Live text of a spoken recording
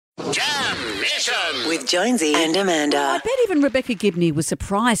Jam Nation With Jonesy and Amanda. I bet even Rebecca Gibney was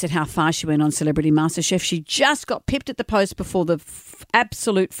surprised at how far she went on Celebrity MasterChef. She just got pipped at the post before the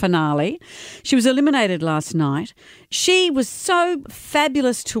absolute finale. She was eliminated last night. She was so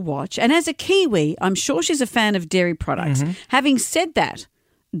fabulous to watch. And as a Kiwi, I'm sure she's a fan of dairy products. Having said that,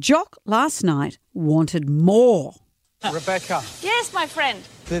 Jock last night wanted more. Rebecca, Yes, my friend.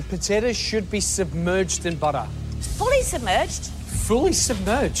 the potatoes should be submerged in butter. Fully submerged. Fully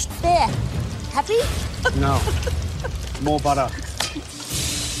submerged? There. Happy? No. More butter.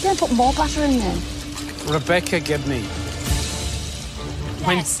 Don't put more butter in there. Rebecca Gibney.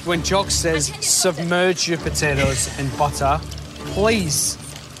 Yes. When Jock says submerge your potatoes in butter, please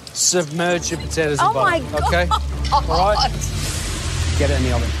submerge your potatoes in Oh butter. my God. Okay? All right? Get it in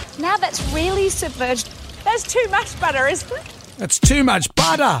the oven. Now that's really submerged. That's too much butter, isn't it? That's too much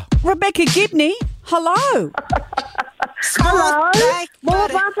butter. Rebecca Gibney, hello. Hello? More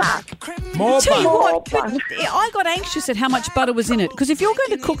butter. More Tell you butter. what, I got anxious at how much butter was in it because if you're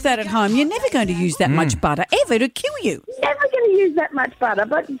going to cook that at home, you're never going to use that much butter ever to kill you. Never going to use that much butter,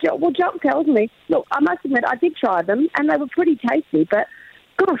 but Jock tells me, look, I must admit, I did try them, and they were pretty tasty, but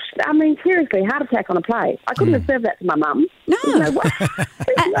gosh, I mean, seriously, heart attack on a plate. I couldn't have served that to my mum. No. There's no way.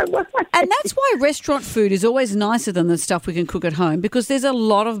 There's no way. And that's why restaurant food is always nicer than the stuff we can cook at home because there's a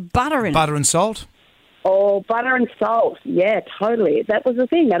lot of butter in it. Butter and salt. Oh, butter and salt. Yeah, totally. That was the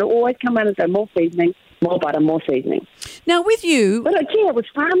thing. They'd always come out and say, more seasoning, more butter, more seasoning. Now, with you... But, gee, it was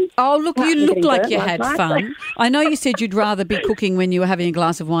fun. Oh, look, Well, you I'm look getting like burnt you last had night. fun. I know you said you'd rather be cooking when you were having a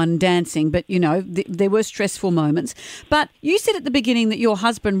glass of wine and dancing, but, you know, there were stressful moments. But you said at the beginning that your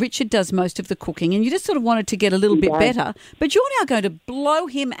husband, Richard, does most of the cooking and you just sort of wanted to get a little bit better, but you're now going to blow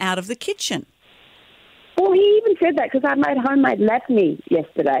him out of the kitchen. Well, he even said that because I made homemade lapney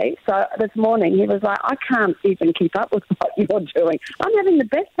yesterday. So this morning he was like, I can't even keep up with what you're doing. I'm having the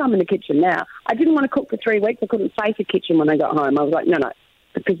best time in the kitchen now. I didn't want to cook for 3 weeks. I couldn't face a kitchen when I got home. I was like, no,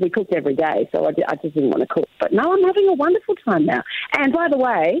 because we cooked every day. So I just didn't want to cook. But no, I'm having a wonderful time now. And by the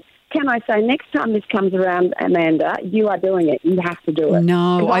way, can I say, next time this comes around, Amanda, you are doing it. You have to do it.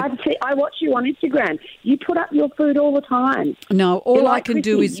 No, 'Cause I watch you on Instagram. You put up your food all the time. No, all You're I like can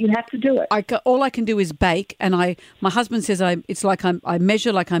do Chrissy. is... You have to do it. all I can do is bake, and my husband says it's like I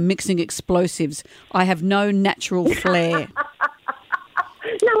measure like I'm mixing explosives. I have no natural flair.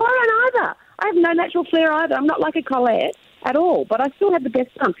 No, I don't either. I have no natural flair either. I'm not like a Colette at all, but I still have the best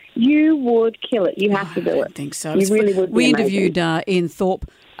time. You would kill it. You have to do it. I don't think so. You really would. We be amazing. interviewed Ian Thorpe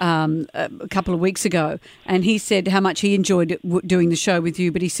a couple of weeks ago, and he said how much he enjoyed doing the show with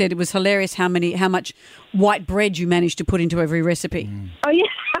you, but he said it was hilarious how much white bread you managed to put into every recipe. Oh, yeah.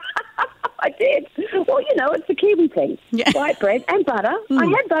 I did. Well, you know, it's the Kiwi thing. Yeah. White bread and butter. I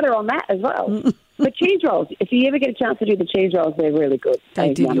had butter on that as well. But cheese rolls, if you ever get a chance to do the cheese rolls, they're really good. They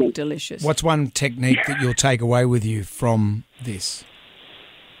They're did yummy. look delicious. What's one technique that you'll take away with you from this?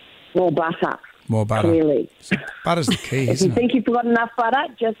 More butter. More butter. Clearly. Butter's the key, If you isn't it? think you've got enough butter,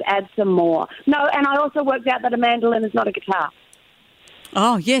 just add some more. No, and I also worked out that a mandolin is not a guitar.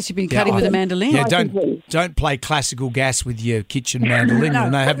 Oh yes, you've been cutting with a mandolin. Yeah, Licensing. don't play classical gas with your kitchen mandolin. You'll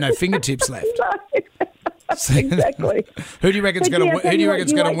have no fingertips left. Exactly. Who do you reckon's But going yeah, to? Who do you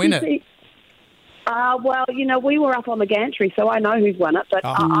reckon's going to win it? Well, you know, we were up on the gantry, so I know who's won it. But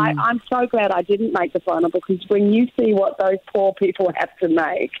I'm so glad I didn't make the final because when you see what those poor people have to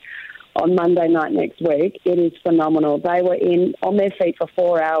make on Monday night next week, it is phenomenal. They were on their feet for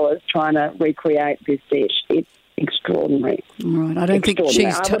 4 hours trying to recreate this dish. It's extraordinary. All right, I don't think I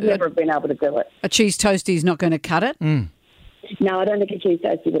would never have been able to do it. a cheese toastie is not going to cut it. No, I don't think a cheese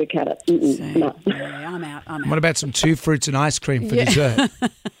toastie would have cut it. So, No. yeah, I'm out. What about some 2 fruits and ice cream for dessert?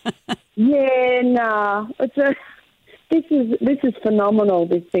 Yeah, no. This is phenomenal,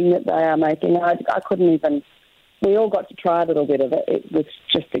 this thing that they are making. I couldn't even... We all got to try a little bit of it. It was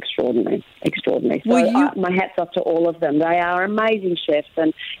just extraordinary. Extraordinary. So my hat's off to all of them. They are amazing chefs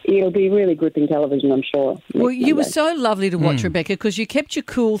and it'll be really gripping television, I'm sure. Well, you were Monday. so lovely to watch, Rebecca, because you kept your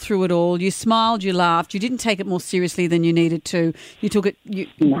cool through it all. You smiled, you laughed. You didn't take it more seriously than you needed to. You took it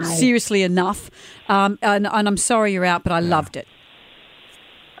seriously enough. And I'm sorry you're out, but I loved it.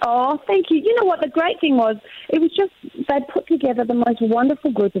 Oh, thank you. You know what? The great thing was, it was just, they'd put together the most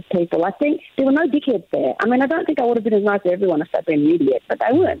wonderful group of people. I think there were no dickheads there. I mean, I don't think I would have been as nice to everyone if they'd been an idiot, but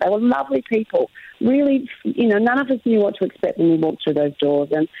they weren't. They were lovely people. Really, you know, none of us knew what to expect when we walked through those doors,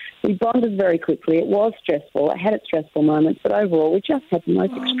 and we bonded very quickly. It was stressful. It had its stressful moments, but overall, we just had the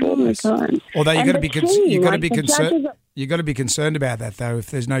most extraordinary time. Although you've got to be concerned. You've got to be concerned about that, though.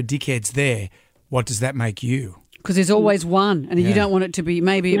 If there's no dickheads there, what does that make you? Because there's always one, and you don't want it to be,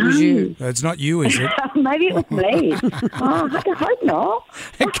 maybe it was you. It's not you, is it? Maybe it was me. Oh, I hope not.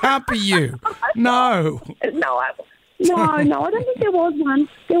 It can't be you. No. No, I don't think there was one.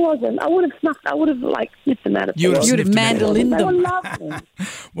 There wasn't. I would have sniffed them out of You would have You would have sniffed them out. mandolined They were them. lovely.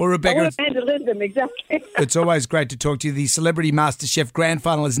 Well, I Rebecca, would have mandolined them, exactly. it's always great to talk to you. The Celebrity MasterChef Grand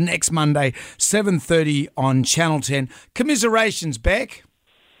Final is next Monday, 7:30 on Channel 10. Commiserations, Beck.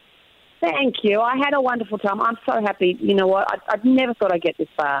 Thank you. I had a wonderful time. I'm so happy. You know what? I never thought I'd get this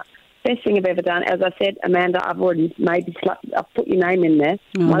far. Best thing I've ever done. As I said, Amanda, I've already I've put your name in there.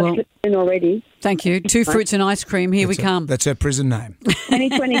 well. I've in already. Thank you. 2 fruits and ice cream. Here we come. That's her prison name.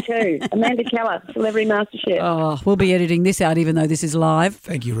 2022. Amanda Keller, Celebrity MasterChef. Oh, we'll be editing this out even though this is live.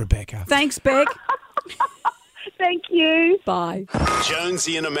 Thank you, Rebecca. Thanks, Beck. Thank you. Bye.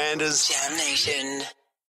 Jonesy and Amanda's Damn Nation.